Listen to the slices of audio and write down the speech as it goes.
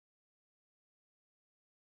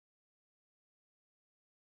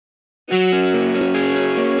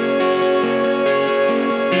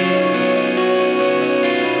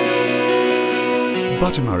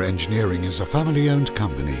Buttimer Engineering is a family-owned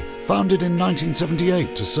company founded in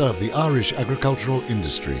 1978 to serve the Irish agricultural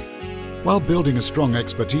industry. While building a strong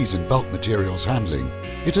expertise in bulk materials handling,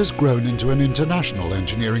 it has grown into an international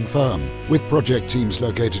engineering firm, with project teams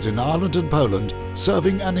located in Ireland and Poland,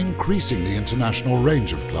 serving an increasingly international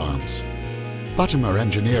range of clients. Buttimer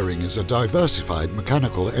Engineering is a diversified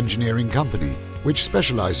mechanical engineering company which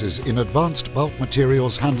specializes in advanced bulk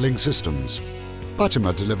materials handling systems.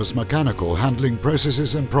 Buttimer delivers mechanical handling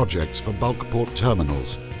processes and projects for bulk port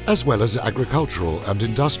terminals, as well as agricultural and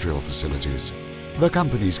industrial facilities. The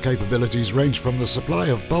company's capabilities range from the supply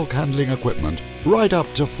of bulk handling equipment right up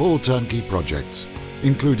to full turnkey projects,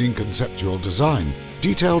 including conceptual design,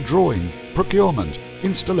 detailed drawing, procurement,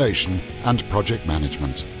 installation, and project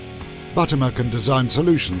management. Buttimer can design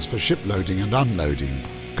solutions for ship loading and unloading,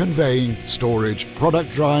 conveying, storage,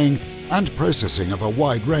 product drying, and processing of a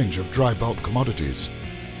wide range of dry bulk commodities.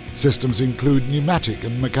 Systems include pneumatic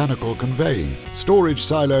and mechanical conveying, storage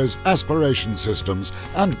silos, aspiration systems,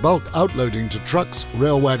 and bulk outloading to trucks,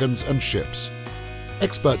 rail wagons, and ships.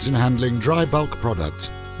 Experts in handling dry bulk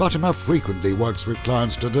products, Buttimer frequently works with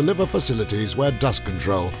clients to deliver facilities where dust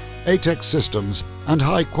control, ATEX systems, and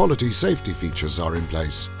high-quality safety features are in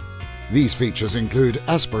place. These features include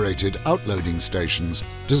aspirated outloading stations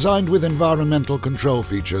designed with environmental control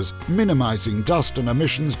features, minimizing dust and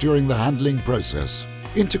emissions during the handling process,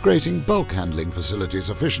 integrating bulk handling facilities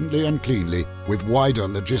efficiently and cleanly with wider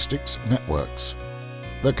logistics networks.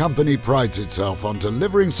 The company prides itself on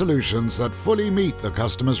delivering solutions that fully meet the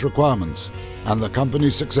customer's requirements, and the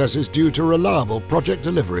company's success is due to reliable project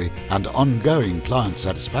delivery and ongoing client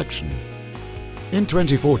satisfaction. In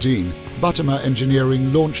 2014, Buttimer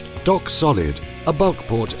Engineering launched Dock Solid, a bulk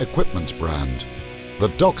port equipment brand. The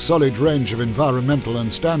Dock Solid range of environmental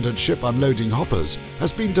and standard ship unloading hoppers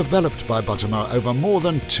has been developed by Buttimer over more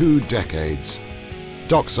than 2 decades.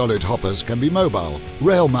 Dock Solid hoppers can be mobile,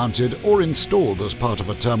 rail-mounted, or installed as part of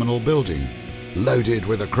a terminal building. Loaded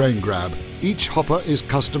with a crane grab, each hopper is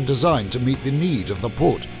custom designed to meet the need of the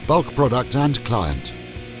port, bulk product, and client.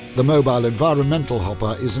 The mobile environmental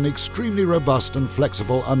hopper is an extremely robust and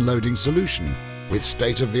flexible unloading solution with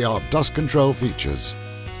state-of-the-art dust control features.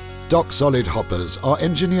 Dock Solid hoppers are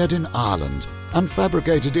engineered in Ireland and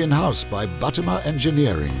fabricated in-house by Buttimer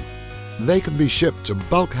Engineering. They can be shipped to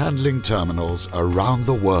bulk handling terminals around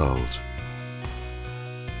the world.